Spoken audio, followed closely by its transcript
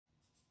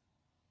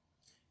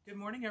Good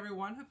morning,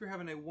 everyone. Hope you're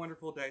having a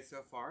wonderful day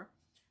so far.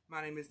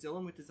 My name is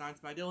Dylan with Designs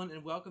by Dylan,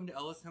 and welcome to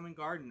Ellis Home and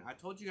Garden. I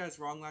told you guys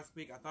wrong last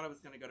week. I thought I was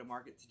going to go to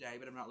market today,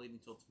 but I'm not leaving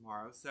until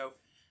tomorrow. So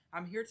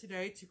I'm here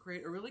today to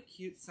create a really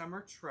cute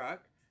summer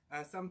truck,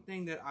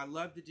 something that I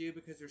love to do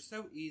because they're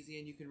so easy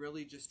and you can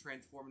really just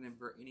transform them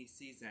for any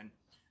season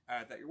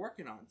that you're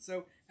working on.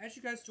 So as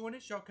you guys join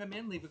us, y'all come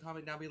in, leave a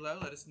comment down below.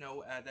 Let us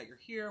know that you're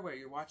here, where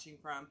you're watching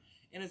from.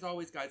 And as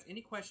always, guys,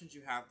 any questions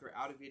you have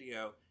throughout a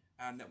video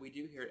that we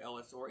do here at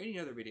Ellis or any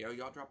other video,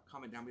 y'all drop a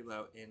comment down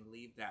below and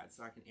leave that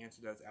so I can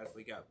answer those as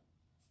we go.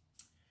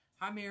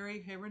 Hi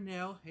Mary, hey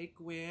Renelle, hey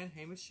Gwen,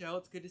 hey Michelle.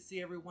 It's good to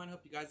see everyone.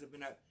 Hope you guys have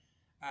been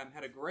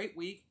had a great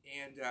week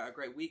and a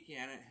great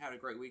weekend and had a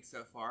great week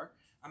so far.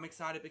 I'm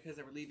excited because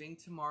we're leaving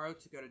tomorrow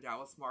to go to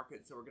Dallas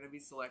Market, so we're going to be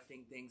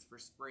selecting things for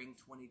spring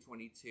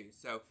 2022.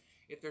 So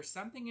if there's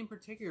something in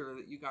particular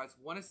that you guys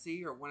want to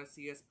see or want to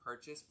see us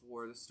purchase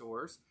for the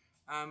stores,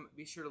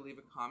 be sure to leave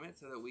a comment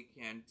so that we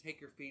can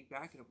take your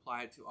feedback and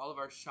apply it to all of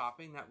our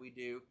shopping that we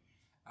do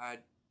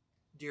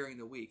during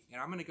the week. And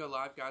I'm going to go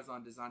live, guys,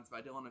 on Designs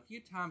by Dylan a few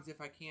times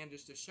if I can,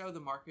 just to show the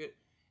market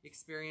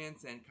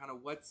experience and kind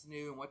of what's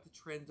new and what the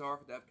trends are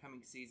for the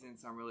upcoming season.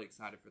 So I'm really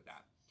excited for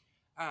that.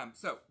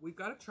 So we've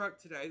got a truck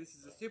today. This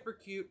is a super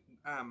cute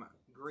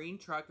green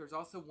truck. There's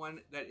also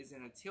one that is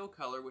in a teal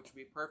color, which would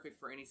be perfect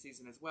for any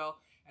season as well.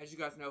 As you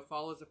guys know,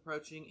 fall is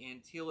approaching,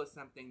 and teal is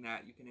something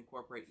that you can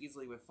incorporate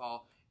easily with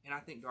fall, and I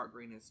think dark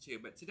green is too.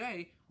 But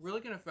today, we're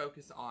really going to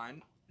focus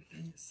on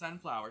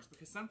sunflowers,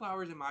 because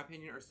sunflowers, in my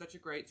opinion, are such a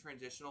great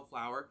transitional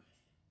flower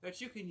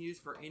that you can use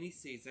for any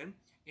season,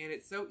 and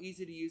it's so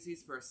easy to use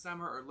these for a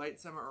summer or late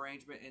summer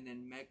arrangement and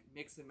then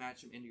mix and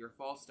match them into your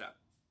fall stuff.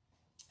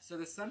 So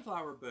the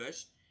sunflower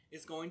bush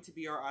is going to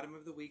be our item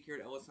of the week here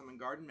at Ellis Home and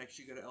Garden. Make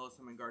sure you go to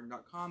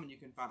ellishomeandgarden.com and you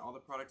can find all the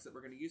products that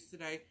we're going to use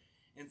today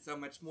and so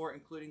much more,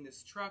 including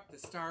this truck, the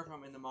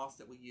styrofoam, and the moss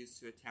that we use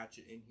to attach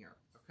it in here.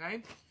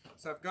 Okay,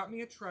 so I've got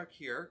me a truck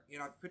here,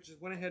 and I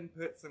just went ahead and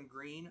put some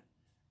green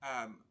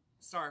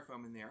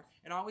styrofoam in there.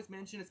 And I always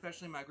mention,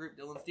 especially in my group,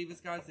 Dylan's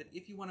Divas, guys, that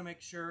if you want to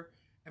make sure,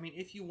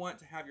 if you want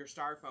to have your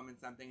styrofoam in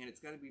something and it's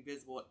going to be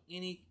visible at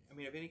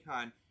of any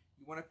kind,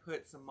 you want to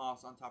put some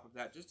moss on top of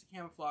that just to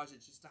camouflage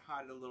it, just to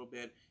hide it a little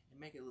bit and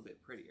make it a little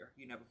bit prettier,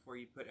 before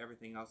you put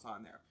everything else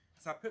on there.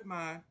 So I put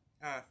my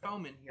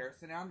foam in here.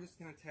 So now I'm just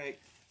going to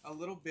take a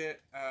little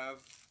bit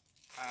of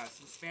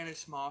some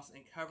Spanish moss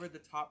and cover the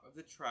top of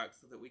the truck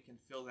so that we can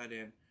fill that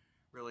in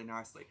really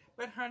nicely.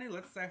 But honey,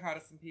 let's say hi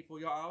to some people.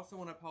 Y'all, I also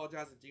want to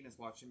apologize if Dina's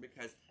watching,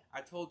 because I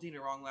told Dina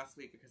wrong last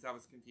week because I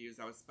was confused.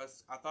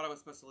 I thought I was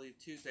supposed to leave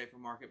Tuesday for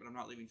market, but I'm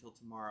not leaving till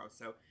tomorrow.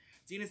 So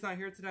Dina's not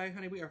here today,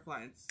 honey. We are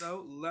flying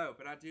so low,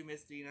 but I do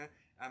miss Dina.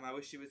 I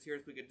wish she was here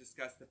so we could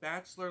discuss The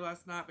Bachelor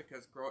last night,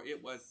 because girl,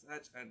 it was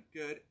such a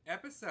good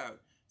episode.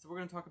 So we're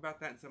going to talk about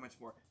that and so much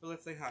more. But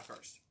let's say hi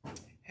first.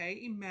 Hey,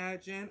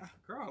 Imagine. Oh,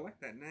 girl, I like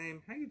that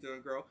name. How you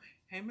doing, girl?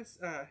 Hey,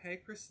 hey,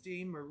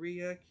 Christine,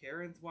 Maria,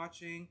 Karen's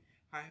watching.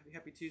 Hi,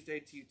 happy Tuesday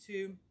to you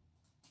too.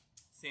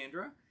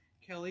 Sandra,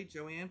 Kelly,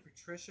 Joanne,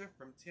 Patricia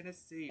from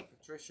Tennessee.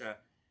 Patricia,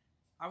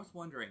 I was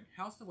wondering,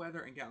 how's the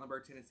weather in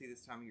Gatlinburg, Tennessee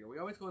this time of year? We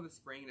always go in the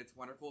spring and it's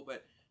wonderful,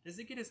 but does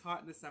it get as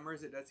hot in the summer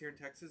as it does here in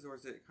Texas, or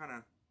is it kind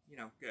of,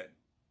 good?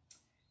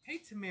 Hey,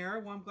 Tamara.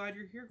 Well, I'm glad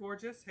you're here,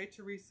 gorgeous. Hey,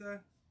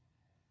 Teresa.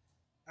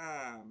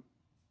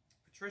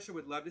 Patricia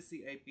would love to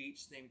see a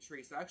beach-themed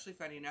tree. So actually,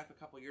 funny enough, a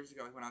couple years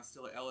ago when I was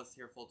still at Ellis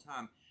here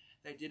full-time,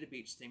 they did a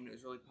beach theme, and it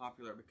was really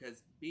popular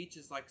because beach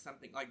is like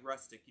something like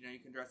rustic. You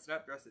can dress it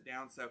up, dress it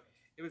down, so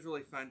it was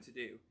really fun to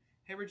do.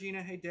 Hey,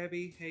 Regina. Hey,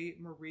 Debbie. Hey,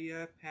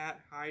 Maria,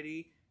 Pat,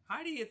 Heidi.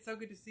 Heidi, it's so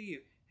good to see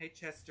you. Hey,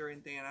 Chester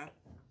and Dana.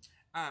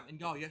 And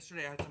y'all,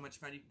 yesterday I had so much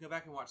fun. You can go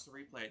back and watch the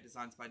replay at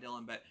Designs by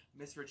Dylan, but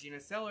Miss Regina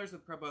Sellers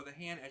with Pro Bow the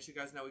Hand, as you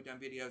guys know, we've done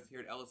videos here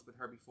at Ellis with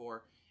her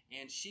before,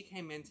 and she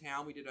came in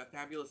town. We did a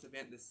fabulous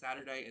event this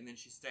Saturday, and then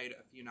she stayed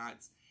a few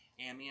nights.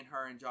 And me and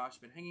her and Josh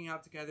been hanging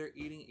out together,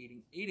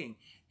 eating.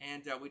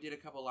 And we did a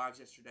couple lives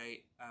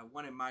yesterday,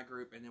 one in my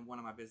group and then one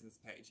on my business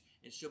page.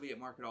 And she'll be at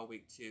market all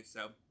week too.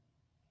 So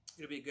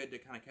it'll be good to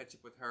kind of catch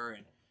up with her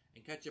and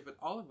catch up with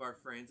all of our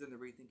friends in the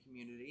wreathing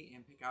community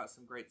and pick out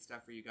some great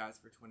stuff for you guys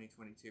for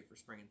 2022 for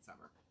spring and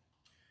summer.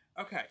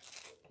 Okay,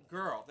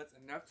 girl, that's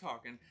enough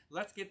talking.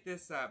 Let's get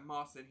this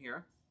moss in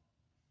here.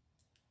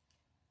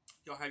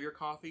 Y'all have your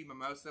coffee,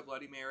 mimosa,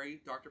 Bloody Mary,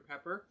 Dr.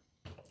 Pepper.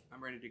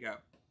 I'm ready to go.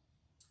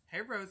 Hey,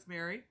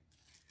 Rosemary.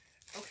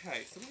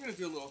 Okay, so we're going to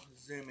do a little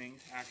zooming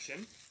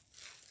action.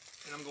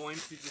 And I'm going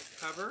to just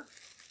cover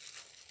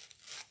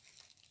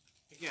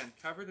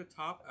the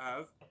top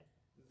of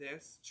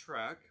this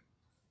truck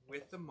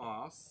with the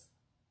moss.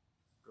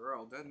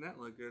 Girl, doesn't that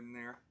look good in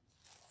there?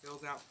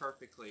 Fills out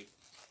perfectly.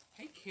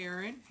 Hey,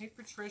 Karen. Hey,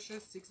 Patricia.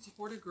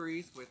 64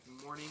 degrees with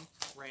morning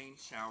rain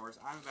showers.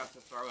 I'm about to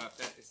throw up.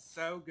 That is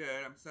so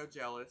good. I'm so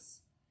jealous.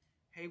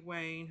 Hey,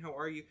 Wayne, how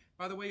are you?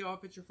 By the way, y'all,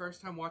 if it's your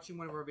first time watching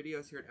one of our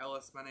videos here at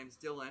Ellis, my name's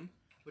Dylan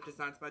with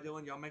Designs by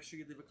Dylan. Y'all make sure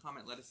you leave a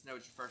comment. Let us know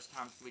it's your first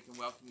time so we can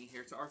welcome you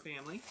here to our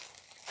family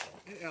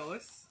at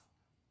Ellis.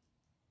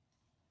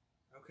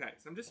 Okay,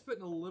 so I'm just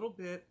putting a little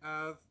bit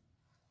of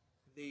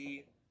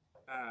the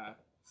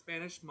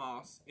Spanish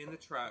moss in the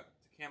truck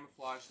to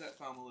camouflage that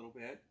foam a little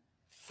bit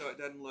so it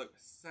doesn't look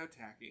so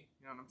tacky.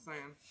 You know what I'm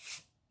saying?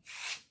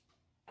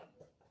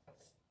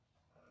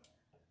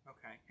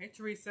 Okay. Hey,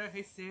 Teresa.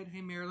 Hey, Sid.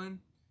 Hey, Marilyn.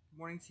 Good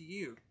morning to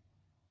you.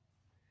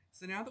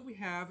 So now that we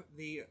have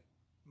the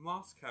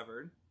moss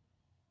covered,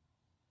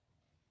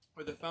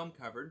 or the foam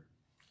covered,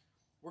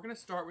 we're going to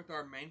start with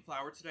our main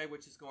flower today,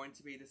 which is going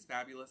to be this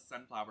fabulous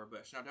sunflower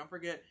bush. Now, don't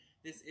forget,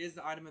 this is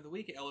the item of the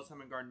week at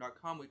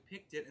EllisHomeandGarden.com. We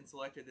picked it and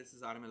selected this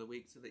as item of the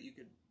week so that you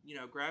could,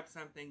 grab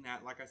something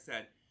that, like I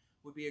said,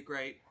 would be a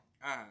great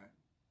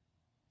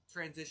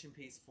transition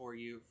piece for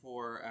you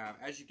for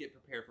as you get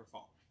prepared for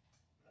fall.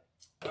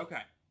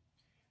 Okay,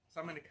 so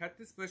I'm going to cut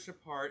this bush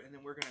apart, and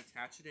then we're going to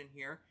attach it in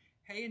here.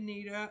 Hey,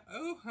 Anita.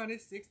 Oh, honey,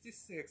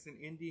 66 in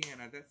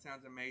Indiana. That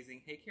sounds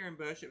amazing. Hey, Karen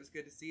Bush. It was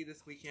good to see you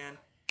this weekend.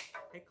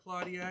 Hey,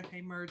 Claudia.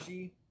 Hey,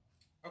 Mergie.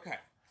 Okay.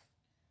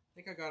 I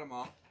think I got them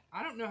all.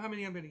 I don't know how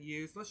many I'm going to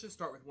use. Let's just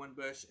start with one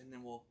bush, and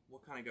then we'll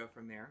kind of go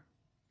from there.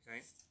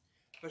 Okay.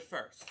 But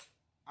first,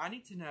 I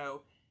need to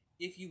know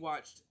if you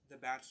watched The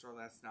Bachelor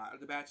last night, or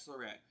The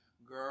Bachelorette.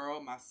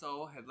 Girl, my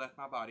soul had left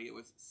my body. It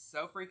was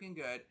so freaking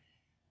good.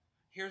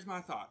 Here's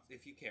my thoughts,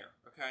 if you care,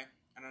 okay?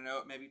 And I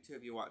know maybe 2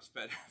 of you watched,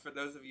 but for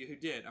those of you who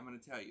did, I'm going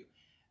to tell you.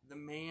 The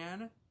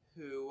man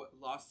who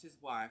lost his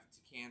wife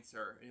to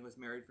cancer and was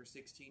married for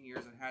 16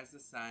 years and has the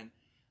son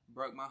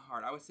broke my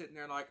heart. I was sitting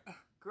there like,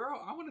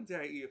 girl, I want to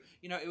date you.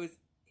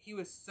 He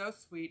was so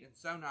sweet and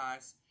so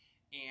nice,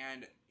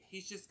 and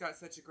he's just got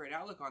such a great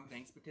outlook on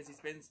things because he's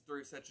been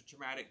through such a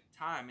traumatic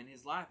time in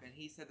his life. And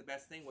he said the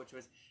best thing, which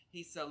was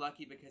he's so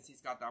lucky because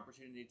he's got the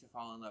opportunity to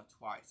fall in love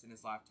twice in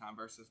his lifetime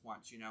versus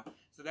once,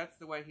 So that's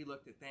the way he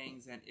looked at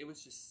things, and it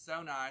was just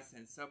so nice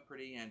and so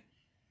pretty. And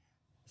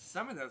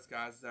some of those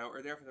guys, though,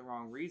 are there for the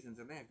wrong reasons,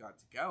 and they have got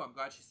to go. I'm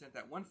glad she sent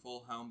that one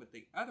fool home, but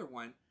the other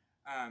one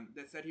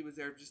that said he was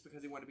there just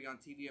because he wanted to be on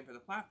TV and for the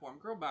platform,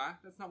 girl, bye.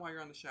 That's not why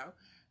you're on the show.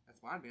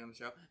 That's why I'd be on the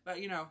show. But,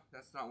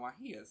 that's not why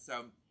he is.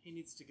 So he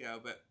needs to go.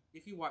 But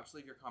if you watch,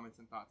 leave your comments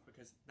and thoughts,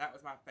 because that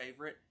was my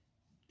favorite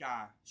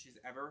guy she's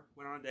ever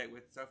went on a date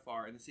with so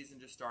far. And the season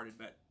just started,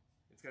 but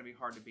it's going to be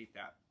hard to beat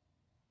that.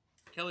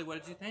 Kelly, what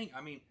did you think?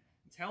 I mean,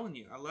 I'm telling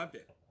you, I loved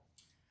it.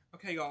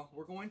 Okay, y'all,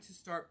 we're going to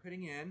start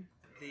putting in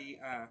the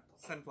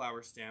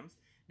sunflower stems.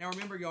 Now,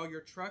 remember, y'all,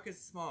 your truck is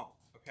small,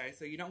 okay?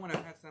 So you don't want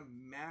to have some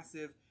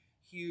massive,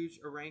 huge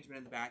arrangement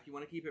in the back. You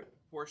want to keep it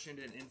proportioned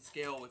and in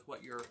scale with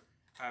what your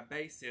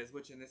base is,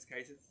 which in this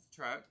case is the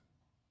truck.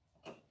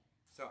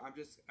 So I'm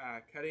just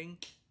cutting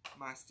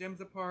my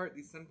stems apart.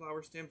 These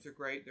sunflower stems are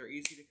great. They're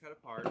easy to cut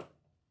apart.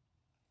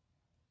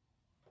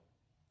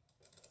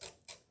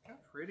 How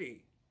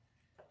pretty.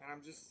 And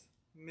I'm just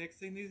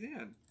mixing these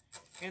in.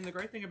 And the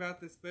great thing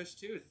about this bush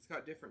too is it's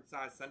got different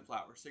size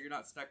sunflowers, so you're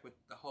not stuck with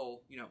the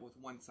whole, with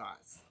one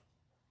size,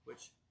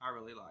 which I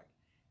really like.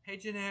 Hey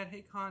Jeanette,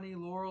 hey Connie,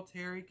 Laurel,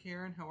 Terry,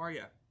 Karen, how are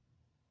you?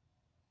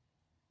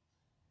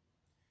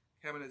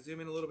 Okay, I'm going to zoom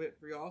in a little bit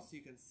for y'all so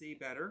you can see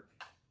better.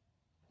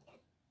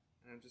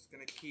 And I'm just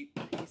going to keep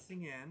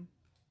piecing in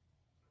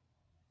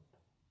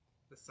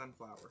the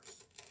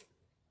sunflowers.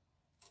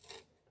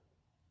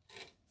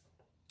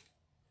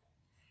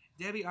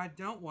 Debbie, I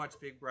don't watch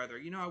Big Brother.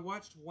 I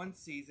watched one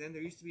season.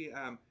 There used to be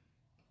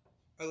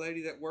a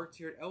lady that worked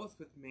here at Ellis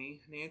with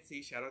me,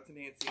 Nancy. Shout out to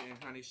Nancy.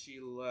 And honey, she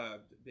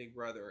loved Big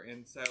Brother.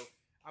 And so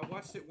I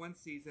watched it one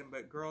season,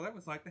 but girl, that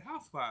was like the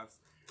Housewives.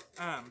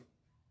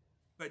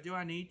 But do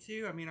I need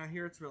to? I mean, I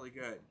hear it's really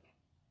good.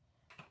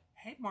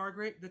 Hey,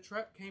 Margaret, the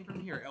truck came from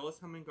here,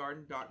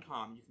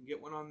 EllisHomeandGarden.com. You can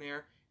get one on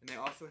there, and they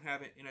also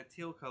have it in a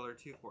teal color,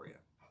 too, for you.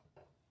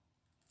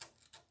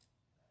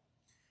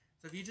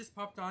 So if you just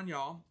popped on,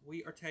 y'all,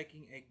 we are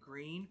taking a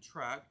green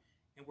truck,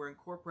 and we're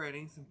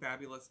incorporating some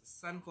fabulous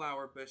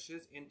sunflower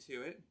bushes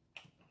into it.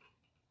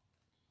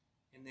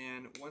 And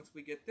then once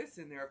we get this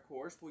in there, of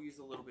course, we'll use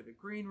a little bit of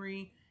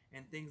greenery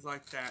and things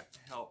like that to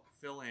help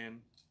fill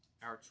in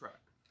our truck,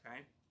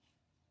 okay?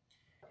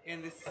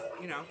 And this,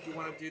 you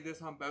want to do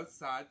this on both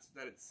sides so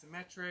that it's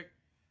symmetric.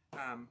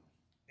 And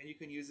you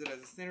can use it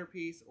as a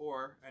centerpiece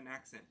or an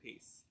accent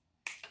piece.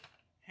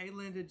 Hey,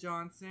 Linda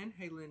Johnson.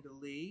 Hey, Linda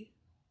Lee.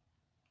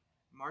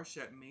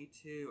 Marcia, me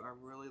too. I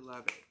really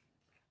love it.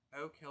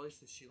 Oh, Kelly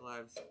says she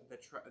loves the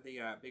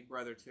Big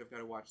Brother too. I've got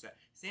to watch that.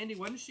 Sandy,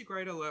 wasn't she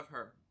great? I love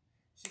her.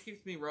 She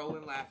keeps me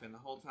rolling laughing the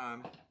whole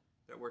time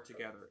that we're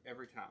together.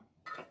 Every time.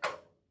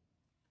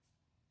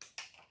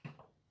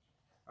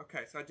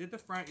 Okay, so I did the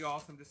front, y'all,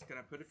 so I'm just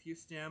going to put a few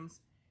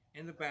stems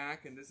in the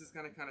back, and this is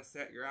going to kind of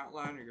set your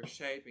outline or your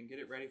shape and get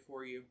it ready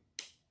for you.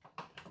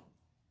 And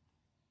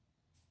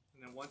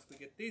then once we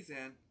get these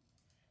in,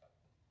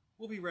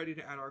 we'll be ready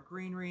to add our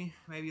greenery,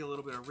 maybe a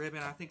little bit of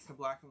ribbon. I think some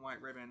black and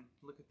white ribbon.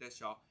 Look at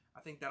this, y'all. I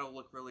think that'll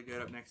look really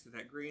good up next to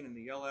that green and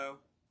the yellow.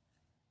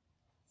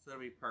 So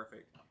it'll be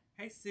perfect.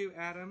 Hey, Sue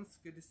Adams.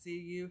 Good to see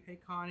you. Hey,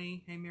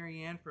 Connie. Hey,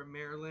 Marianne from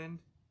Maryland.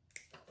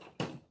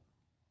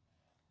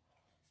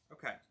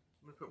 Okay.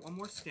 I'm going to put one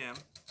more stem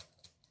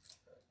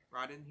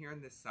right in here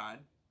on this side.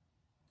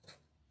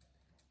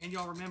 And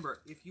y'all remember,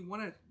 if you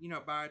want to,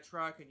 buy a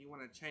truck and you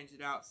want to change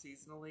it out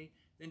seasonally,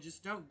 then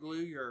just don't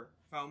glue your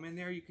foam in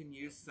there. You can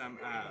use some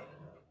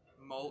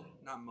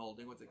not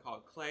molding, what's it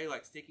called? Clay,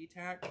 like sticky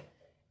tack.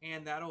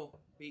 And that'll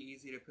be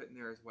easy to put in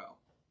there as well.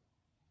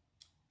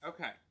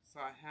 Okay, so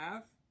I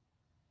have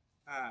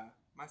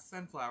my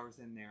sunflowers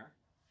in there.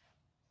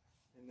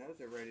 And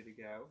those are ready to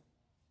go.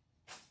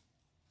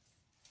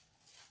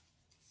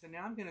 So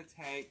now I'm going to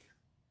take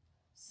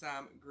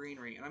some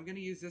greenery. And I'm going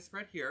to use this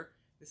right here.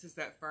 This is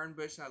that fern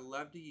bush I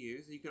love to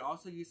use. You could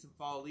also use some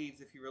fall leaves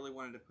if you really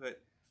wanted to put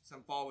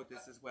some fall with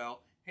this as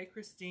well. Hey,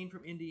 Christine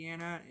from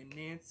Indiana, and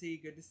Nancy,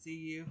 good to see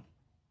you.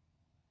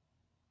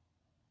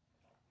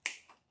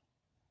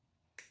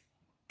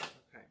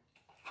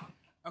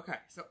 Okay,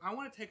 so I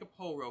want to take a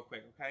poll real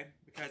quick, okay?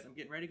 Because I'm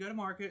getting ready to go to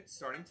market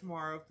starting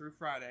tomorrow through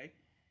Friday.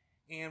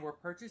 And we're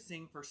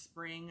purchasing for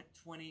spring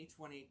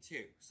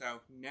 2022.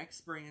 So next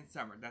spring and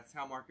summer. That's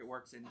how market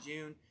works. In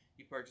June,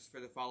 you purchase for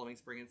the following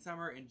spring and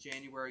summer. In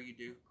January, you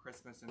do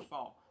Christmas and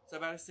fall. So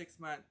about a 6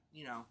 month,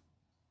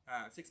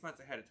 6 months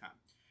ahead of time.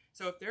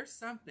 So if there's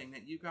something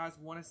that you guys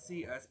want to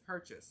see us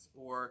purchase,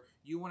 or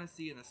you want to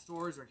see in the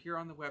stores or here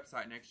on the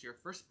website next year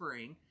for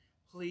spring,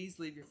 please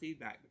leave your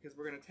feedback, because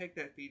we're going to take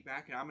that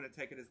feedback, and I'm going to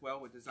take it as well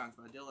with Designs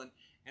by Dylan,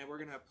 and we're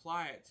going to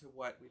apply it to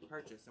what we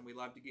purchase. And we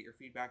love to get your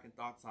feedback and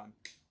thoughts on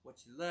what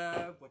you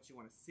love, what you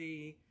want to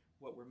see,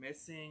 what we're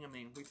missing. I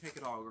mean, we take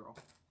it all, girl.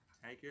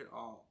 Take it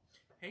all.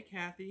 Hey,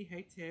 Kathy.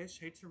 Hey, Tish.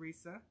 Hey,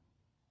 Teresa.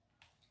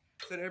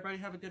 So did everybody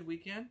have a good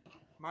weekend?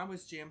 Mine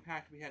was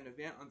jam-packed. We had an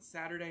event on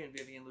Saturday in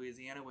Vivian,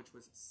 Louisiana, which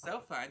was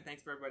so fun.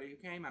 Thanks for everybody who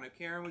came. I know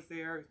Karen was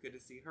there. It was good to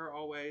see her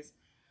always.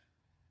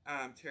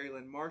 Terry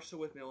Lynn Marshall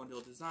with Mill and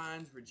Dill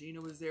Designs. Regina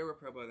was there with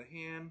Pro by the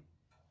Hand.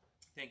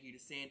 Thank you to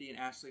Sandy and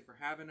Ashley for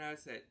having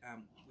us.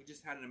 We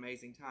just had an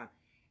amazing time.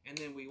 And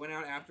then we went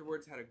out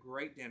afterwards, had a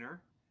great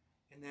dinner.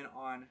 And then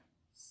on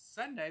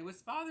Sunday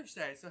was Father's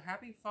Day. So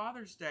happy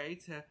Father's Day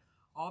to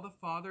all the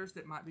fathers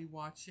that might be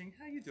watching.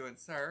 How you doing,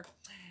 sir?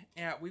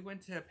 We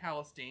went to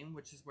Palestine,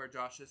 which is where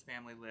Josh's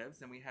family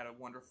lives. And we had a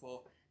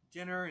wonderful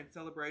dinner and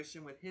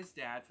celebration with his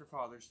dad for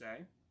Father's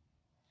Day.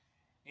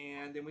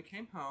 And then we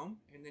came home.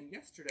 And then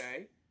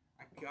yesterday,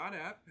 I got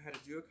up. I had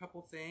to do a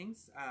couple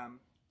things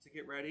to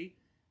get ready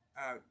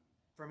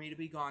for me to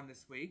be gone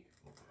this week.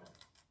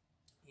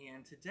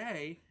 And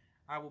today,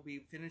 I will be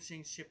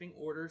finishing shipping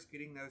orders,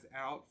 getting those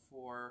out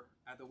for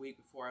the week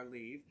before I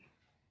leave.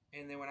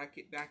 And then when I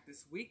get back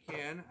this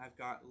weekend, I've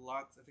got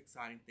lots of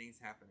exciting things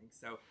happening.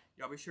 So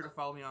y'all be sure to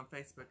follow me on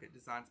Facebook at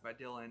Designs by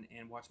Dylan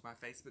and watch my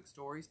Facebook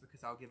stories,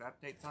 because I'll give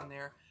updates on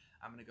there.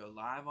 I'm going to go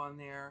live on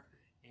there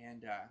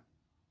and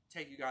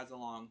take you guys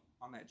along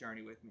on that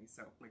journey with me.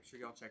 So make sure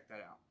y'all check that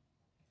out.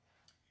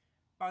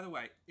 By the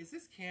way, is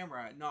this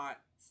camera not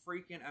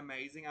freaking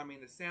amazing? I mean,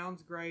 the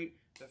sound's great,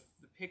 the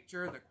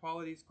picture, the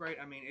quality's great.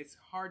 I mean, it's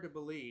hard to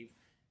believe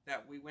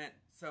that we went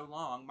so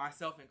long,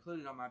 myself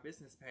included on my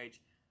business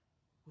page,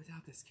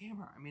 without this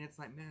camera. I mean, it's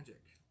like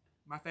magic.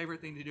 My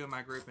favorite thing to do in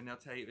my group, and they'll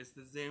tell you, is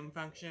the zoom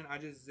function. I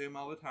just zoom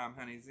all the time,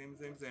 honey. Zoom,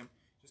 zoom, zoom,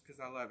 just because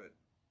I love it.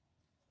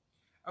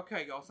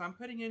 Okay, y'all, so I'm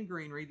putting in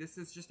greenery. This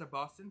is just a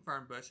Boston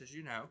fern bush, as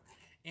you know.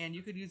 And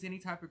you could use any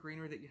type of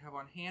greenery that you have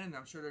on hand, and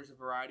I'm sure there's a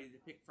variety to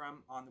pick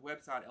from on the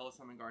website,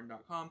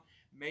 ellishomeandgarden.com.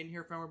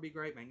 Maidenhair fern would be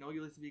great.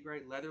 Magnolia leaves would be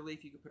great. Leather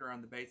leaf, you could put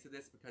around the base of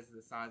this because of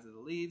the size of the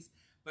leaves.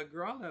 But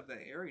girl, I love the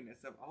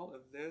airiness of all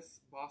of this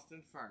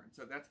Boston fern.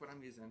 So that's what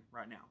I'm using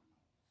right now.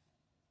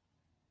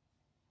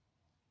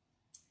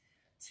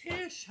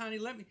 Tish, honey,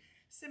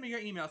 send me your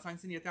email so I can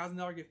send you a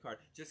 $1,000 gift card.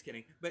 Just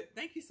kidding. But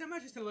thank you so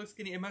much. You still look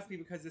skinny. It must be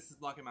because this is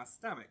blocking my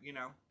stomach, you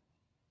know.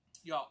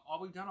 Y'all, all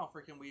we've done all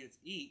freaking week is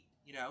eat,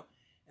 you know.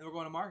 And we're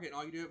going to market, and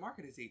all you do at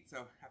market is eat.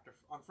 So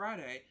on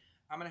Friday,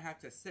 I'm going to have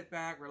to sit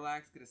back,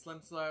 relax, get a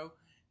Slim Slow,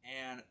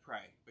 and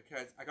pray.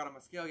 Because I got on my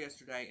scale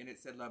yesterday, and it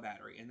said low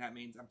battery. And that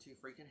means I'm too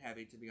freaking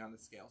heavy to be on the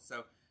scale.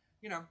 So,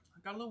 you know, I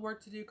got a little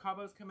work to do.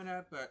 Cabo's coming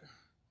up, but,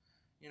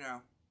 you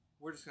know,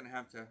 we're just going to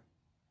have to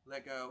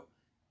let go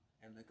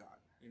and let God,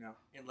 you know,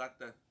 and let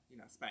the,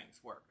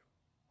 Spanx work.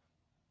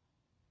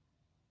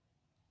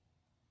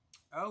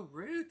 Oh,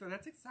 Ruth, oh,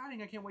 that's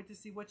exciting. I can't wait to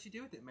see what you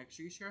do with it. Make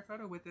sure you share a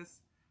photo with us.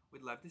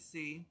 We'd love to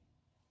see.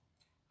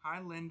 Hi,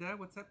 Linda.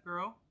 What's up,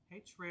 girl?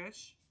 Hey,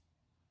 Trish.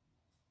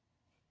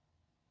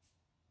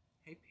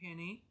 Hey,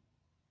 Penny.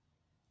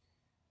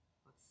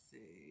 Let's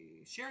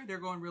see. Sherry, they're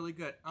going really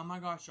good. Oh, my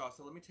gosh, y'all.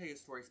 So let me tell you a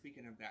story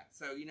speaking of that.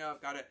 So, I've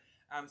got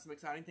some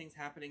exciting things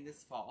happening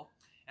this fall.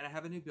 And I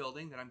have a new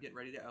building that I'm getting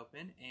ready to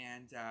open.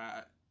 And,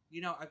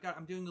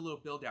 I'm doing a little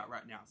build out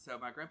right now. So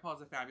my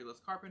grandpa's a fabulous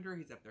carpenter.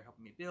 He's up there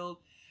helping me build.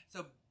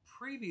 So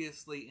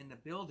previously in the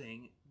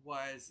building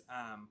was...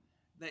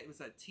 it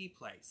was a tea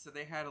place, so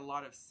they had a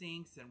lot of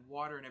sinks and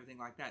water and everything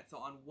like that. So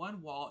on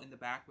one wall in the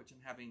back, which I'm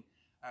having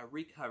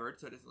recovered,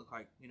 so it doesn't look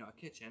like a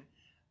kitchen,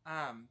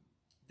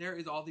 there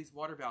is all these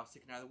water valves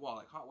sticking out of the wall,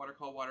 like hot water,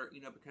 cold water,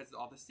 because of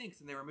all the sinks.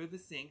 And they removed the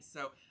sinks,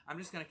 so I'm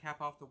just going to cap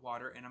off the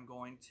water, and I'm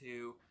going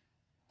to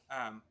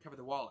cover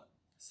the wall up.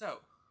 So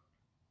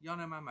y'all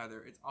know my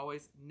mother. It's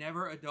always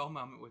never a dull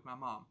moment with my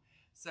mom.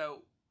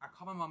 So I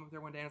called my mom up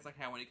there one day and I was like,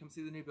 hey, I want you to come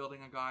see the new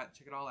building I got,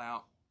 check it all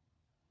out.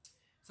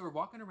 So we're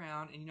walking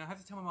around, and, you know, I have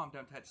to tell my mom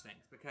don't touch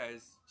things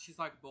because she's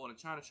like a bull in a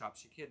china shop.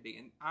 She could be,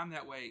 and I'm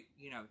that way,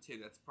 you know, too.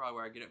 That's probably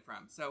where I get it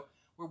from. So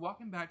we're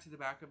walking back to the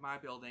back of my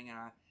building,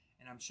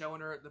 and I'm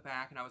showing her the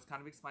back, and I was kind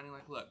of explaining,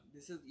 like, look,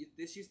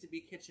 this used to be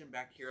kitchen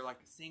back here, like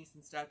sinks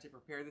and stuff to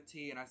prepare the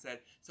tea. And I said,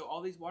 so all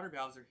these water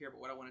valves are here,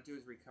 but what I want to do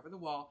is recover the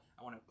wall.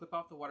 I want to clip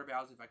off the water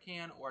valves if I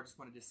can, or I just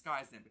want to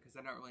disguise them because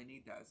I don't really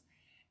need those.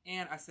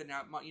 And I said,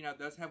 now, you know,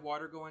 those have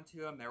water going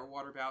to them. There were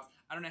water valves.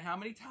 I don't know how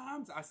many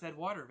times I said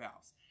water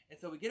valves. And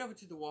so we get over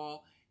to the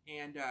wall,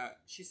 and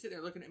she's sitting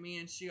there looking at me,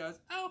 and she goes,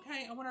 oh,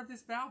 okay, I wonder if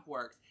this valve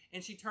works.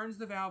 And she turns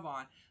the valve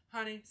on.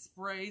 Honey,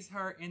 sprays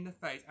her in the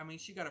face. I mean,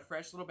 she got a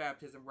fresh little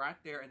baptism right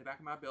there in the back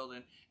of my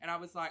building. And I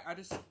was like, I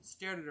just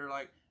stared at her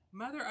like,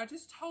 Mother, I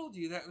just told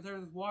you that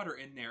there's water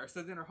in there.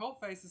 So then her whole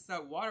face is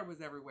soaked. Water was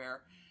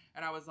everywhere.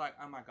 And I was like,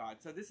 oh my God.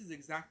 So this is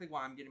exactly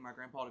why I'm getting my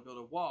grandpa to build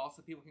a wall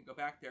so people can go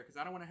back there. Because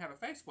I don't want to have a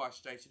face wash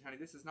station, honey.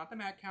 This is not the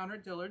Mac counter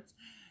at Dillard's.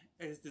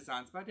 It is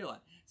Designs by Dylan.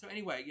 So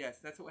anyway, yes,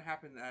 that's what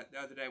happened the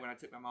other day when I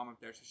took my mom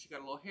up there. So she got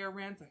a little hair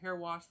rinse, a hair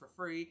wash for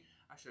free.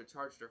 I should have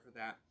charged her for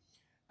that.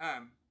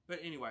 But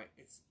anyway,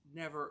 it's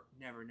never,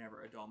 never,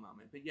 never a dull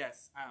moment. But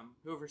yes,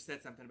 whoever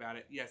said something about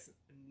it, yes,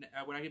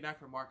 when I get back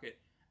from market,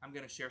 I'm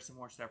going to share some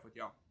more stuff with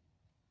y'all.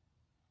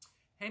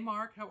 Hey,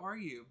 Mark, how are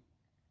you?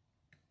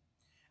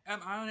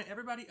 Iona,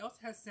 everybody else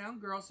has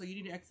sound, girl, so you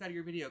need to exit out of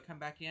your video. Come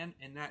back in,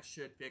 and that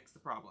should fix the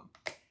problem.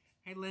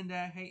 Hey,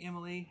 Linda. Hey,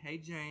 Emily. Hey,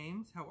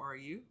 James. How are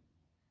you?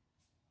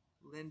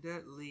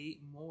 Linda Lee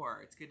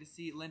Moore. It's good to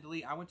see Linda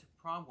Lee. I went to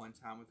prom one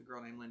time with a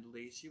girl named Linda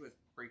Lee. She was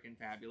freaking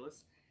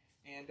fabulous.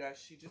 And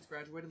she just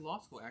graduated law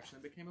school, actually,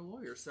 and became a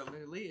lawyer. So,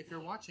 Linda Lee, if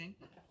you're watching,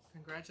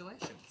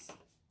 congratulations.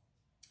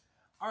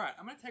 All right,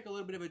 I'm going to take a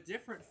little bit of a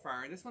different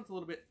fern. This one's a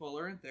little bit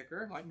fuller and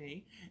thicker, like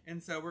me.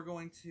 And so we're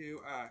going to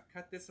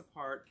cut this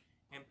apart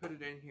and put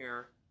it in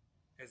here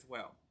as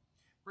well.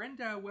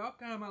 Brenda,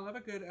 welcome. I love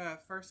a good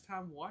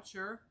first-time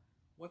watcher.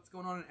 What's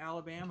going on in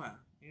Alabama?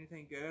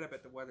 Anything good? I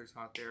bet the weather's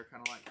hot there,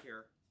 kind of like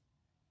here.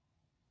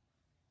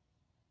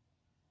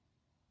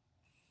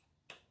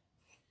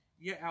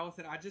 Yeah,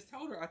 Allison, I just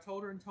told her. I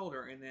told her,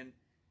 and then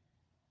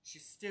she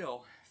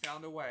still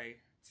found a way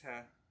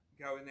to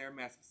go in there and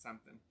mess with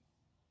something.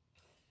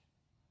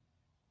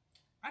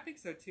 I think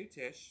so too,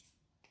 Tish.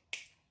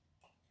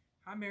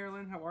 Hi,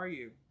 Marilyn. How are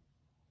you?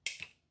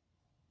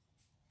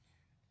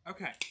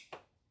 Okay.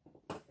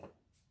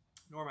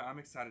 Norma, I'm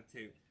excited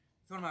too.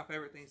 It's one of my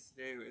favorite things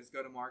to do is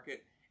go to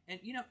market. And,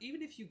 you know,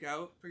 even if you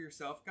go for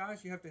yourself,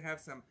 guys, you have to have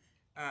some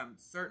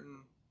certain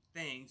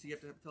things. You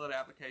have to fill out an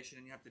application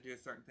and you have to do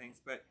certain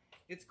things. But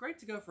it's great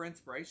to go for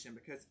inspiration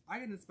because I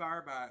get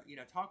inspired by, you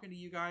know, talking to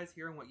you guys,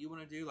 hearing what you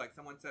want to do. Like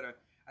someone said,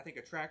 I think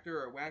a tractor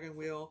or a wagon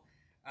wheel.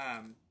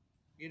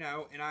 You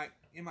know, and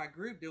in my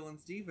group,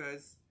 Dylan's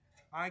Divas,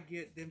 I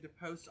get them to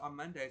post on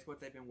Mondays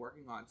what they've been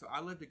working on. So I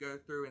love to go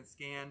through and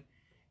scan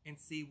and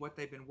see what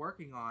they've been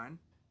working on,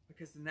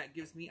 because then that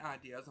gives me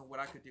ideas on what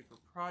I could do for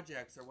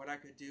projects or what I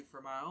could do for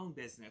my own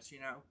business,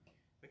 you know,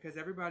 because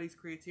everybody's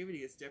creativity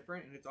is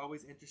different and it's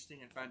always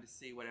interesting and fun to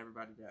see what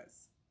everybody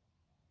does.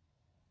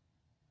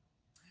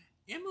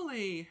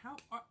 Emily,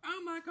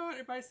 oh my God,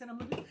 everybody said I'm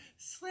looking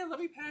slim. Let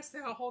me pass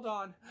out. Hold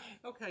on.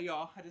 Okay,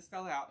 y'all, I just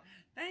fell out.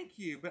 Thank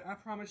you, but I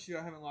promise you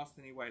I haven't lost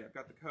any weight. I've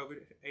got the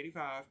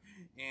COVID-85,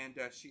 and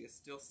she is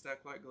still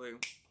stuck like glue.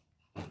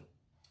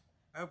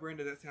 Oh,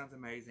 Brenda, that sounds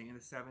amazing. In the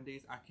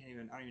 70s, I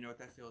don't even know what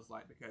that feels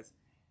like because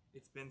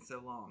it's been so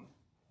long.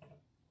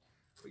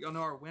 But y'all know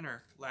our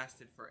winter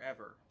lasted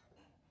forever.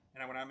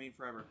 And when I mean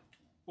forever,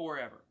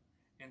 forever.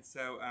 And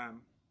so,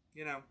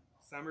 you know,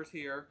 summer's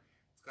here.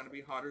 It's going to be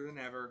hotter than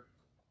ever.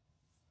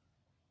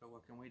 But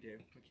what can we do?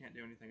 We can't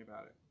do anything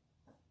about it.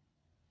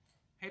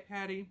 Hey,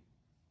 Patty.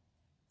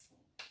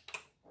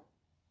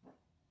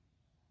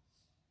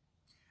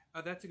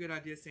 Oh, that's a good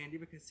idea, Sandy,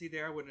 because see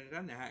there, I wouldn't have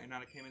done that. And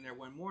I came in there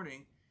one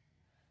morning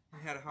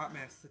and had a hot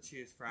mess to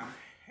choose from.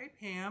 Hey,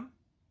 Pam.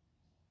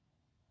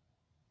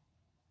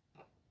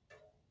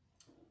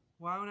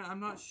 Well, I'm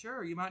not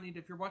sure. You might need to,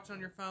 if you're watching on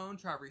your phone,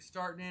 try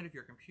restarting it. If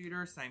your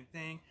computer, same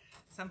thing.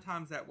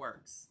 Sometimes that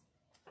works.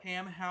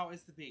 Pam, how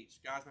is the beach?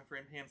 Guys, my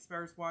friend Pam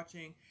Spur's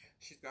watching.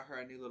 She's got her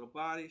a new little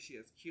body. She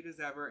is cute as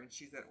ever. And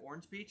she's at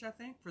Orange Beach, I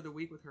think, for the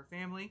week with her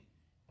family.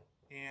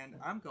 And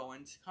I'm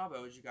going to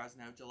Cabo, as you guys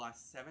know, July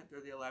 7th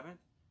through the 11th.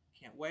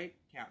 Can't wait.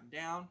 Counting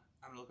down.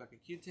 I'm going to look like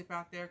a Q-tip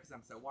out there because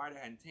I'm so white. I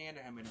hadn't tanned.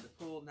 I haven't been in the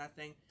pool.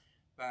 Nothing.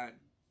 But,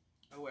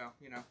 oh well.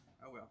 You know.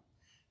 Oh well.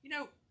 You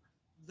know,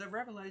 the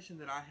revelation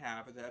that I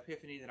have, or the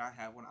epiphany that I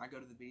have when I go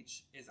to the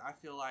beach is I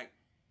feel like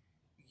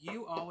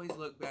you always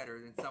look better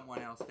than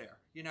someone else there.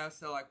 You know,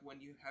 so like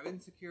when you have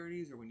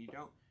insecurities or when you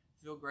don't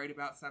feel great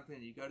about something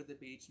and you go to the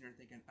beach and you're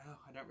thinking, oh,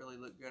 I don't really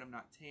look good. I'm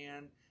not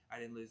tan. I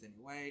didn't lose any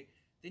weight.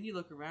 Then you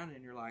look around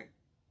and you're like,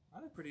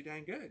 I look pretty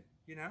dang good,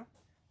 you know?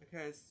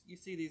 Because you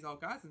see these old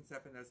guys and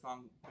stuff in those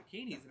long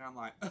bikinis and I'm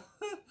like,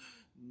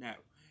 no.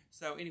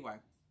 So anyway,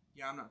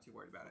 yeah, I'm not too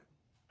worried about it.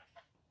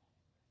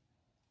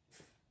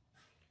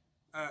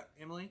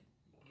 Emily,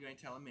 You ain't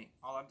telling me.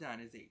 All I've done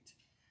is eat.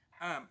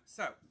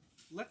 So,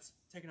 let's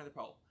take another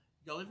poll.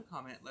 Go leave a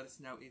comment. Let us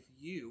know if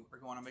you are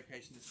going on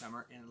vacation this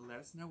summer, and let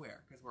us know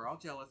where, because we're all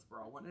jealous. We're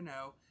all wanting to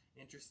know,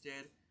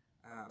 interested.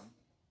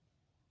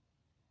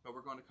 But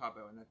we're going to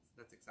Cabo, and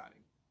that's exciting.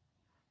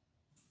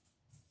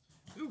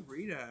 Ooh,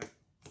 Rita,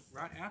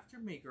 right after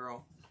me,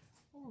 girl.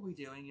 What were we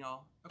doing,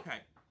 y'all? Okay,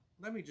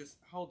 let me just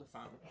hold the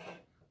phone.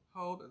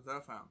 Hold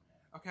the phone.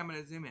 Okay, I'm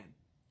going to zoom in.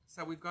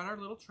 So we've got our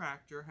little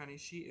tractor, honey.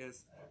 She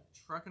is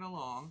trucking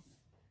along.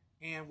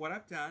 And what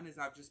I've done is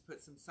I've just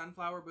put some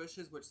sunflower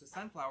bushes, which the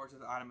sunflowers are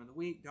the item of the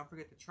week. Don't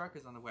forget the truck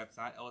is on the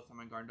website,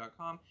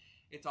 ellishomeandgarden.com.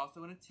 It's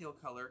also in a teal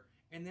color.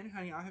 And then,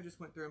 honey, I have just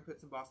went through and put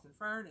some Boston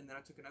fern, and then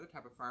I took another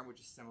type of fern, which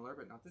is similar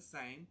but not the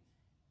same,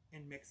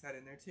 and mixed that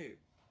in there too.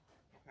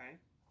 Okay?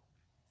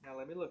 Now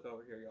let me look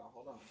over here, y'all.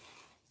 Hold on.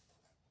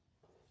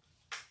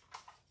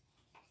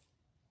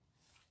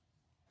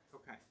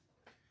 Okay.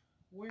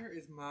 Where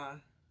is my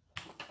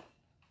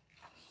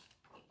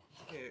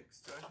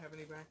picks? Do I have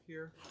any back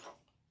here?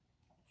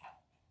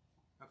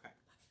 Okay.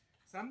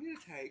 So I'm going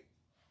to take,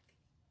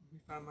 let me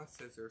find my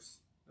scissors.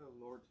 Oh,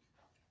 Lord.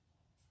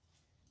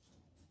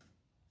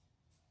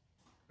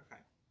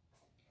 Okay.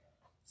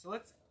 So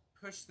let's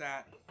push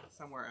that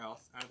somewhere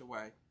else out of the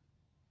way.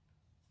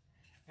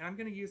 And I'm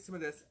going to use some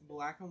of this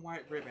black and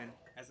white ribbon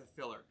as a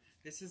filler.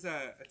 This is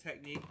a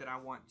technique that I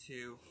want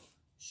to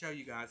show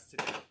you guys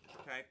today.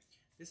 Okay.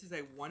 This is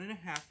a 1.5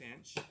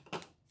 inch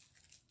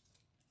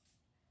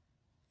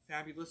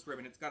fabulous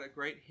ribbon. It's got a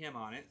great hem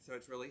on it, so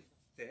it's really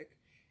thick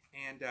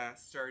and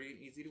sturdy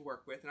and easy to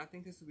work with. And I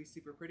think this will be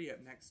super pretty up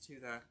next to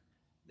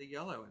the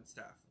yellow and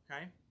stuff,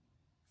 okay?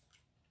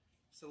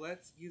 So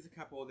let's use a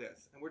couple of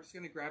this. And we're just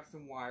going to grab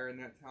some wire, and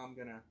that's how I'm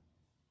going to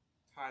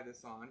tie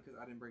this on, because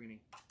I didn't bring any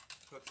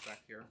hooks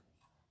back here.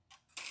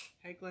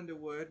 Hey, Glenda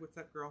Wood. What's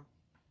up, girl?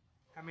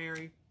 Hi,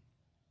 Mary.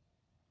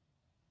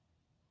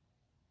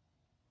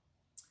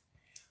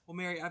 Well,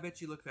 Mary, I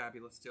bet you look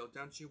fabulous still.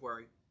 Don't you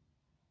worry.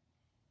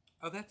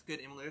 Oh, that's good,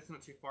 Emily. That's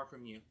not too far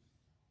from you.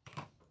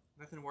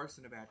 Nothing worse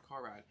than a bad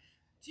car ride.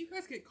 Do you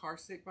guys get car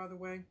sick, by the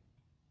way?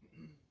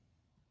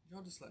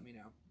 Y'all just let me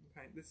know.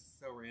 Okay, this is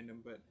so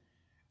random, but...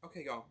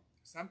 Okay, y'all.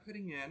 So I'm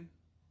putting in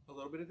a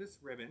little bit of this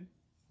ribbon.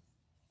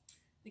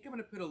 I think I'm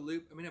going to put a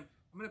loop... I'm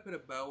going to put a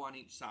bow on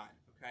each side,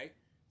 okay?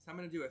 So I'm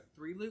going to do a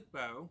 3-loop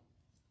bow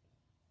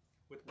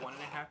with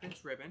 1.5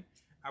 inch ribbon.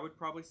 I would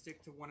probably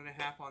stick to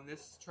 1.5 on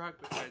this truck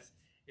because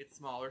it's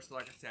smaller. So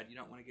like I said, you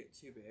don't want to get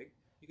too big.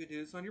 You could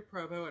do this on your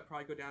Pro Bow. I'd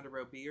probably go down to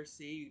row B or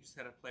C. You just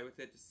had to play with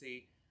it to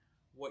see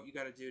what you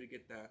got to do to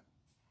get the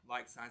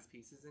like-size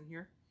pieces in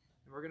here.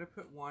 And we're going to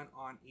put one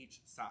on each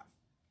side.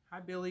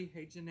 Hi, Billy.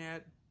 Hey,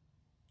 Jeanette.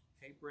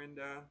 Hey,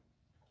 Brenda.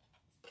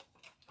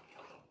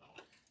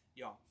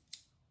 Y'all,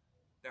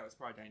 that was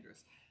probably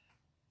dangerous.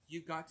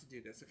 You've got to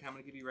do this. Okay, I'm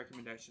going to give you a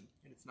recommendation,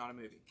 and it's not a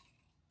movie.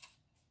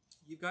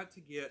 You've got to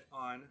get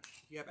on,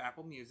 if you have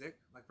Apple Music,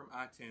 like from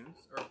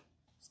iTunes or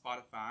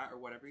Spotify or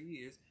whatever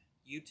you use,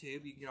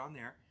 YouTube, you can get on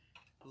there.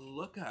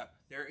 Look up.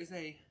 There is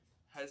a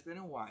husband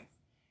and wife,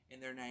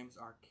 and their names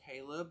are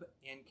Caleb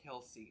and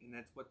Kelsey, and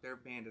that's what their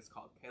band is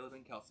called, Caleb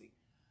and Kelsey.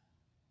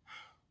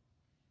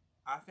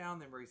 I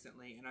found them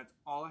recently, and that's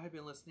all I have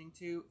been listening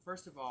to.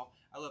 First of all,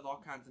 I love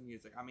all kinds of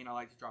music. I mean, I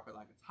like to drop it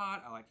like it's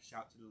hot. I like to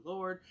shout to the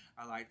Lord.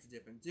 I like to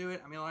dip and do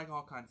it. I mean, I like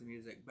all kinds of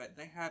music, but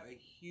they have a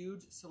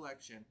huge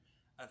selection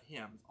of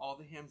hymns, all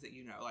the hymns that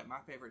you know. Like, my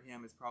favorite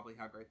hymn is probably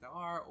How Great Thou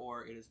Art,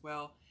 or It Is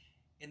Well.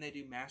 And they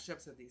do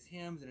mashups of these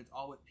hymns, and it's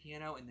all with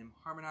piano and them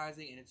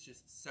harmonizing, and it's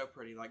just so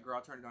pretty. Like,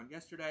 girl, I turned it on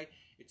yesterday.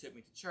 It took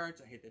me to church.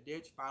 I hit the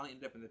ditch. Finally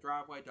ended up in the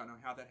driveway. Don't know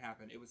how that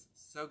happened. It was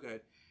so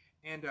good.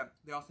 And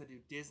they also do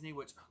Disney,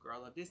 which, oh, girl,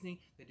 I love Disney.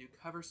 They do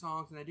cover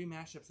songs, and they do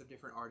mashups of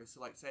different artists.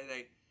 So, like,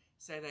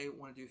 say they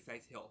want to do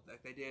Faith Hill.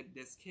 Like, they did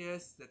This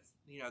Kiss, that's,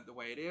 you know, The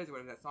Way It Is, or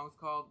whatever that song's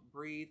called,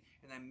 Breathe,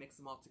 and they mix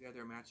them all together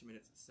and match them, and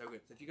it's so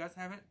good. So if you guys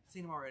haven't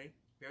seen them already,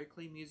 very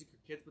clean music.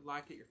 Your kids would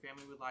like it. Your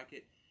family would like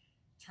it.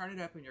 Turn it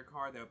up in your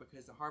car, though,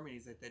 because the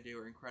harmonies that they do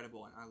are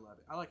incredible, and I love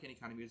it. I like any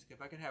kind of music.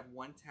 If I could have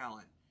one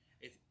talent,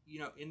 if, you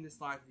know, in this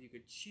life, if you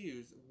could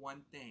choose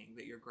one thing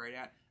that you're great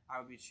at, I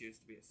would choose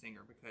to be a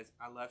singer, because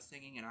I love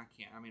singing, and I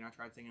can't. I mean, I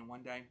tried singing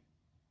one day.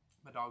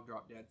 My dog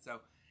dropped dead, so,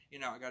 you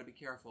know, I got to be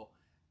careful.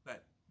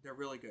 But they're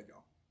really good,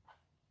 y'all.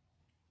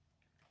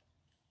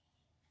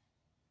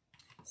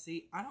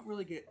 See, I don't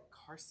really get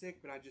car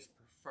sick, but I just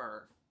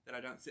prefer that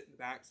I don't sit in the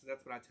back, so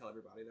that's what I tell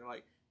everybody. They're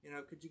like, you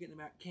know, could you get in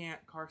the back?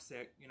 Can't. Car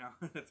sick. You know,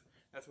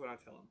 that's what I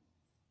tell them.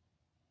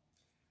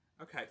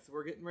 Okay, so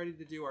we're getting ready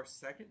to do our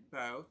second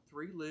bow.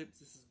 3 loops.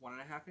 This is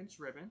 1.5 inch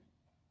ribbon.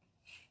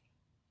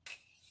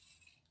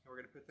 And we're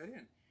going to put that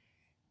in.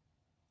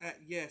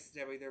 Yes,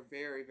 Debbie, they're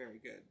very, very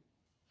good.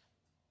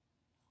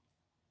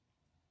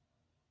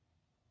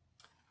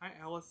 Hi,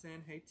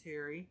 Allison. Hey,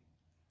 Terry.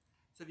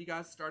 So if you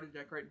guys started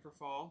decorating for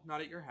fall, not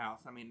at your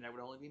house, I mean, that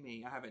would only be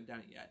me. I haven't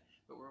done it yet.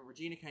 But when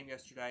Regina came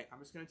yesterday, I'm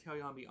just going to tell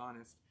you and be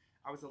honest.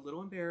 I was a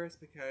little embarrassed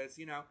because,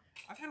 you know,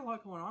 I've had a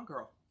lot going on,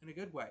 girl, in a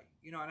good way.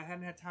 You know, and I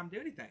hadn't had time to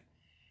do anything.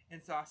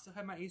 And so I still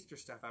have my Easter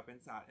stuff up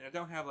inside. And I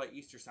don't have like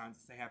Easter signs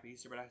that say Happy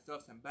Easter, but I still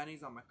have some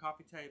bunnies on my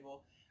coffee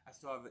table. I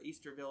still have the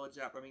Easter village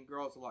up. I mean,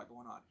 girl, there's a lot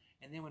going on.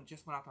 And then when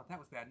I thought that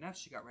was bad enough,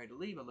 she got ready to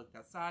leave. I looked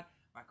outside.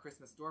 My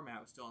Christmas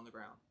doormat was still on the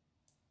ground.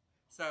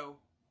 So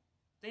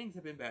things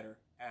have been better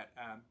at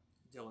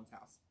Dylan's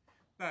house.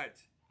 But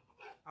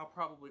I'll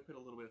probably put a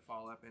little bit of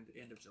fall up into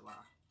the end of July.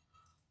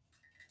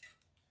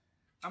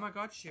 Oh my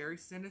God, Sherry,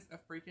 send us a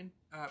freaking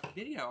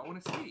video. I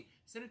want to see.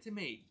 Send it to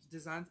me.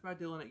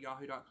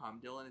 designsbydylan@yahoo.com.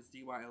 Dylan is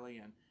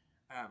D-Y-L-A-N.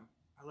 I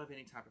love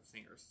any type of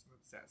singers. I'm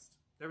obsessed.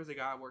 There was a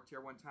guy I worked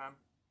here one time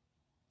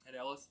at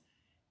Ellis.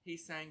 He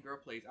sang Girl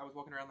Please. I was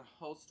walking around the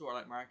whole store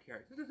like Mariah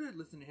Carey.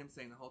 Listening to him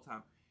sing the whole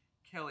time.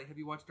 Kelly, have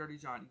you watched Dirty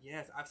John?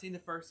 Yes, I've seen the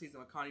first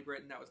season with Connie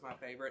Britton. That was my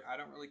favorite. I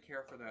don't really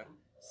care for the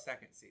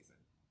second season.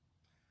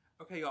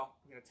 Okay, y'all.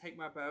 I'm going to take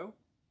my bow.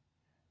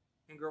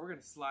 And girl, we're going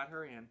to slide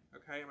her in.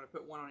 Okay, I'm going to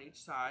put one on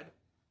each side.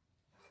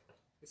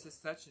 This is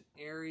such an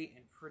airy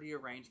and pretty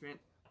arrangement.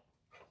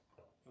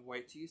 And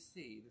wait till you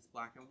see this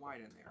black and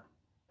white in there.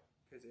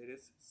 Because it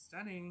is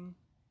stunning.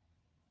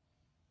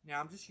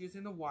 Now I'm just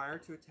using the wire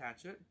to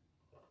attach it.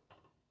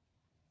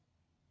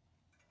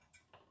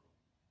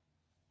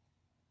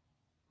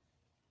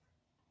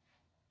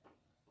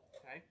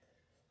 Okay.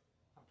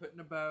 I'm putting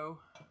a bow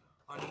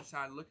on each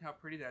side. Look how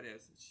pretty that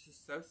is. It's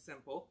just so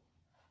simple.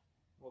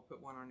 We'll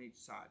put one on each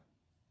side.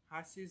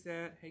 Hi,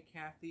 Suzette. Hey,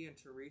 Kathy and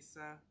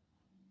Teresa.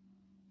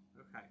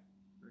 Okay.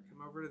 We're going to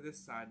come over to this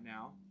side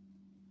now.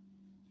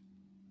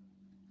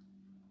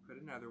 Put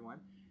another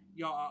one.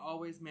 Y'all, I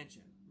always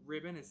mention,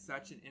 ribbon is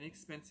such an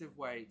inexpensive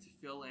way to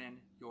fill in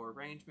your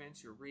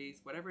arrangements, your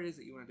wreaths, whatever it is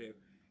that you want to do.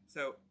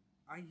 So,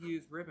 I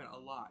use ribbon a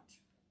lot.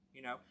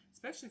 You know,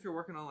 especially if you're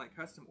working on like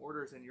custom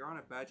orders and you're on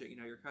a budget. You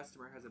know, your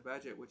customer has a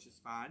budget, which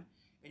is fine.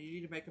 And you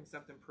need to make them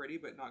something pretty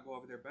but not go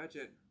over their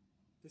budget.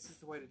 This is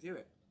the way to do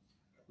it.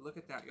 Look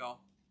at that, y'all.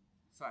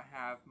 So I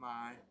have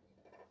my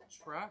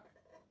truck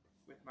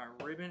with my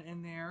ribbon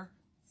in there.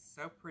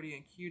 So pretty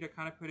and cute. I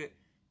kind of put it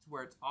to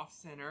where it's off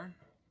center.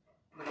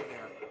 Look at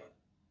there.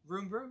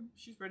 Vroom, vroom.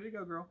 She's ready to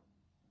go, girl.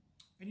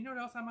 And you know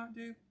what else I might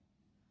do?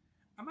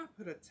 I might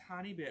put a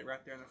tiny bit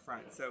right there in the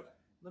front. So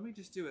let me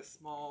just do a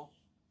small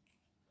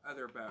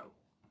other bow.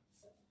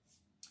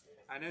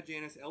 I know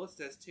Janice Ellis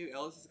does too.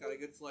 Ellis has got a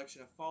good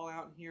selection of fall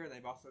out in here. And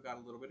they've also got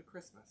a little bit of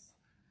Christmas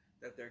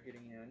that they're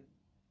getting in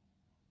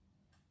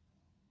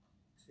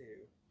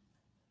too.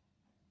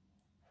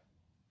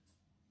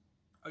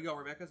 Oh, y'all,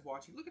 Rebecca's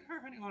watching. Look at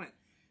her, honey, on it.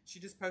 She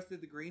just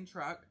posted the green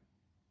truck.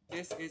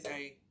 This is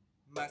a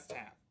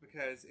must-have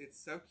because it's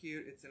so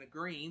cute. It's in a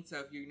green, so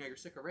if you know you're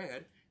sick of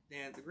red,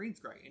 then the green's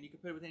great. And you can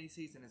put it with any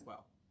season as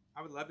well.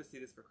 I would love to see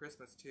this for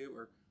Christmas too,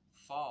 or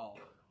fall,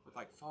 with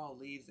like fall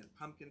leaves and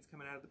pumpkins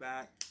coming out of the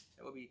back.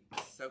 That would be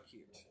so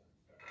cute.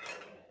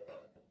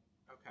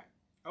 Okay.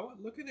 Oh,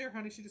 look at there,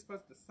 honey. She just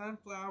posted the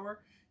sunflower.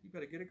 You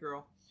better get it,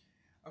 girl.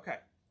 Okay.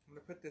 I'm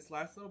going to put this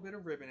last little bit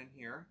of ribbon in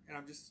here. And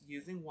I'm just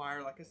using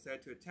wire, like I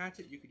said, to attach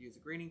it. You could use a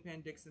greening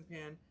pin, Dixon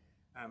pin,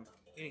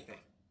 anything.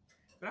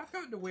 But I've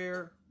gotten to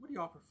where, what do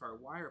y'all prefer,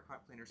 wire or pipe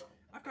cleaners?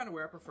 I've gotten to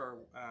where I prefer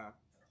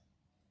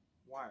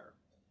wire.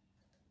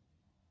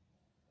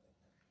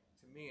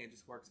 To me, it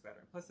just works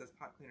better. Plus, those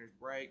pipe cleaners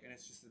break, and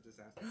it's just a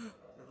disaster.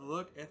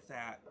 Look at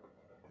that.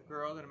 The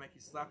girl that'll make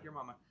you slap your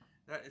mama.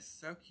 That is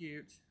so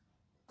cute.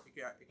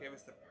 It gave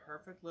us the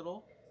perfect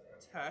little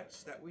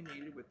touch that we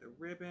needed with the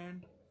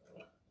ribbon.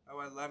 Oh,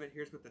 I love it.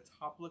 Here's what the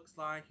top looks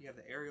like. You have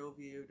the aerial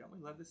view. Don't we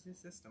love this new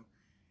system?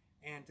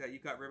 And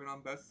you've got ribbon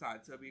on both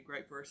sides. So it'd be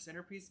great for a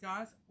centerpiece,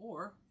 guys,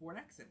 or for an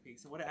accent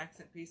piece. And what an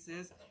accent piece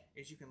is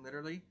you can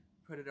literally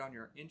put it on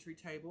your entry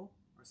table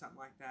or something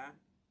like that,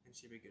 and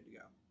she'll be good to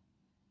go.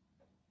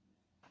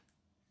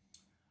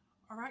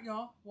 All right,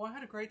 y'all. Well, I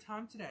had a great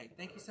time today.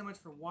 Thank you so much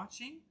for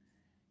watching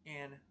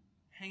and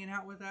hanging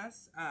out with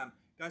us.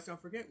 Guys,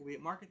 don't forget, we'll be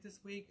at market this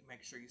week.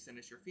 Make sure you send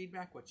us your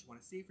feedback, what you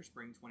want to see for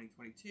spring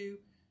 2022.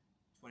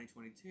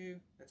 2022.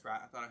 That's right.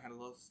 I thought I had a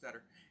little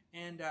stutter.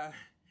 And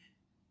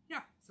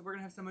yeah, so we're going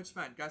to have so much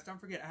fun. Guys, don't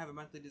forget, I have a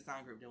monthly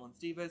design group, Dylan's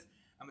Divas.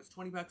 It's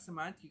 $20 a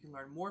month. You can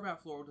learn more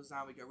about floral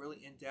design. We go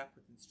really in-depth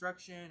with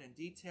instruction and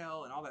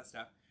detail and all that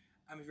stuff.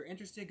 If you're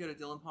interested, go to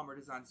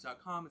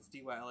DylanPalmerDesigns.com. It's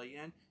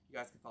D-Y-L-A-N. You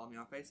guys can follow me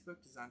on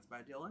Facebook, Designs by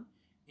Dylan.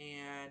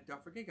 And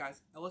don't forget,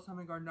 guys,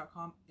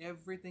 EllisHomeandGarden.com.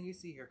 Everything you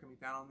see here can be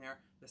found on there.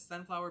 The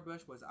sunflower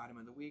bush was item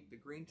of the week. The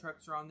green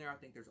trucks are on there. I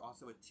think there's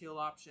also a teal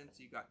option,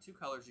 so you've got 2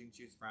 colors you can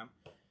choose from.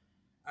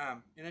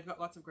 And they've got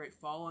lots of great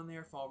fall on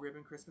there. Fall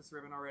ribbon, Christmas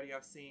ribbon already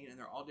I've seen. And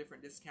they're all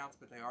different discounts,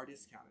 but they are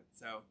discounted.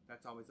 So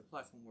that's always a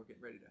plus when we're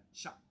getting ready to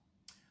shop.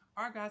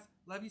 All right, guys.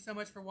 Love you so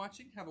much for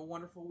watching. Have a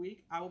wonderful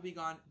week. I will be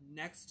gone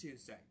next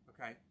Tuesday,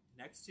 okay?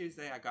 Next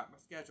Tuesday. I got my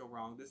schedule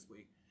wrong this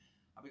week.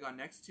 I'll be gone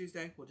next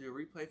Tuesday. We'll do a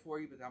replay for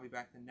you, but I'll be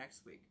back the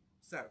next week.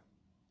 So,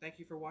 thank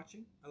you for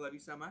watching. I love you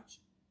so much.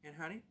 And,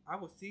 honey, I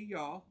will see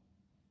y'all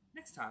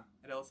next time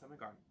at Ellis Home and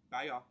Garden.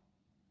 Bye, y'all.